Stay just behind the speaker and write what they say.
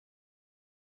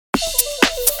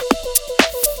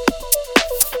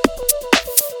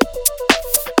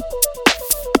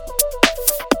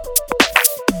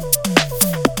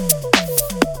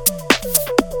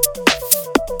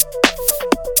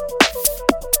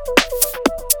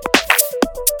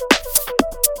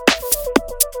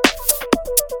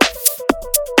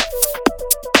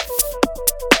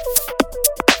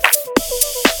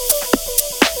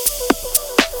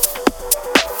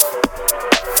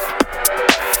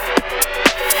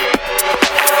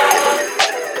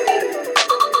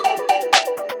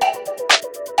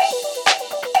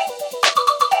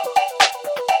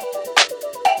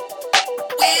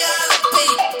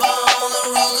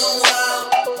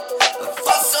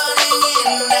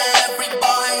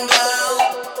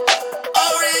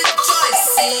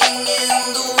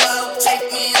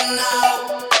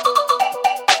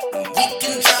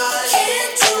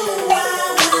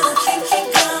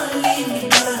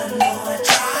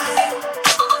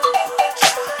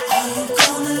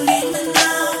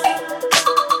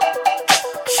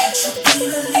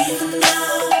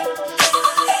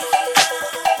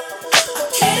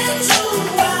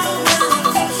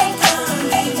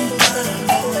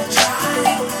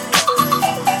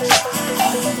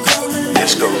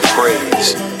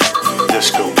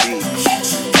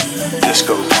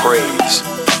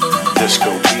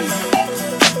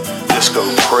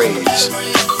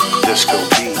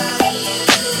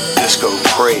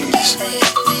praise,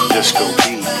 disco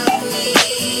beat,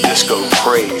 disco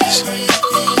praise,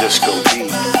 disco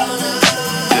beat,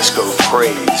 disco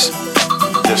praise,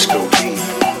 disco beat,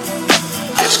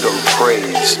 disco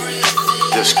praise,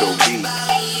 disco beat,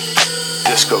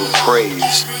 disco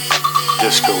praise,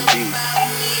 disco beat,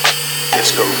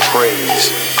 disco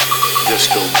praise,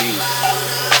 disco beat,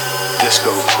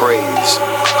 disco praise,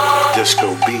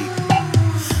 disco beat.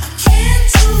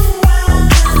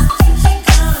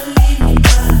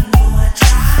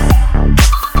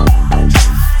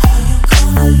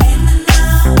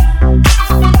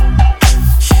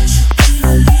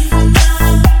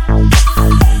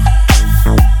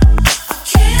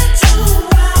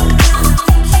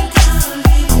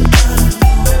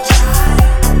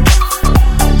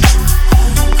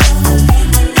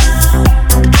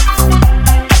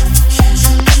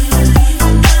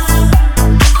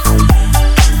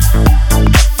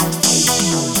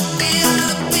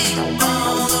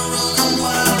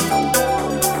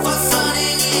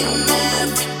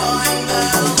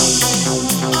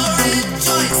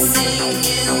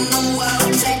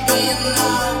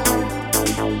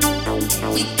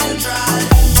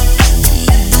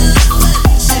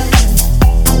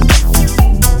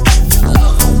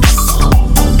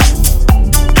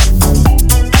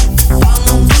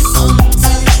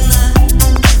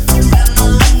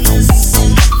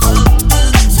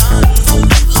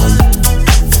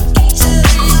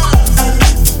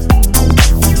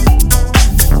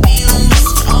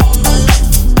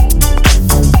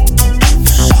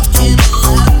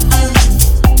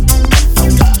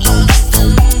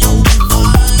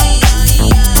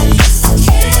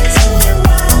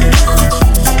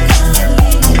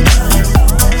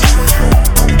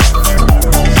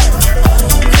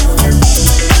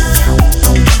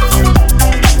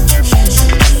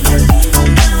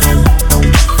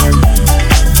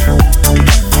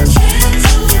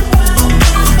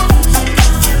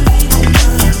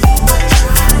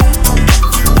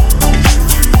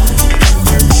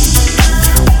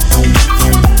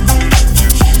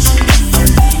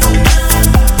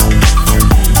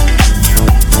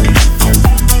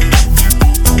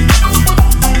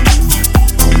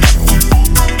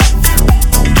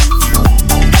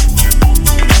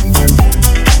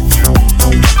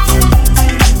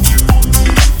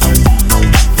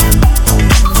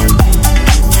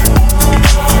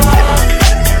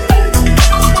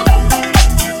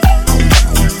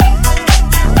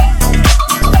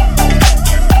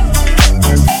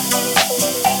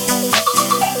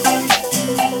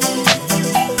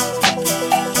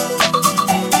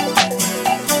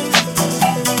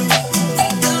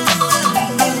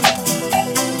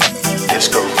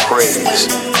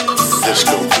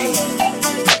 Disco beat,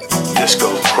 disco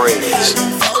praise,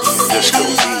 disco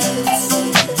beat,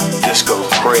 disco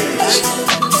praise,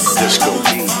 disco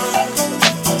beat,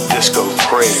 disco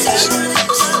praise,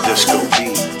 disco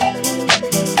beat,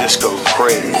 disco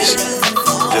praise,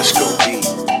 disco beat,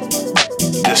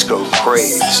 disco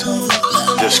praise,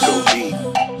 disco beat,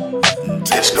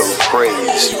 disco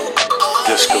praise,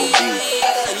 disco beat,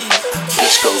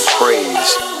 disco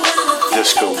praise,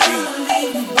 disco beat,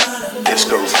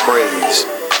 disco praise,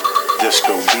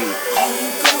 disco beat,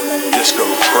 disco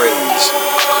praise,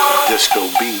 disco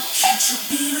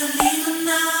beat.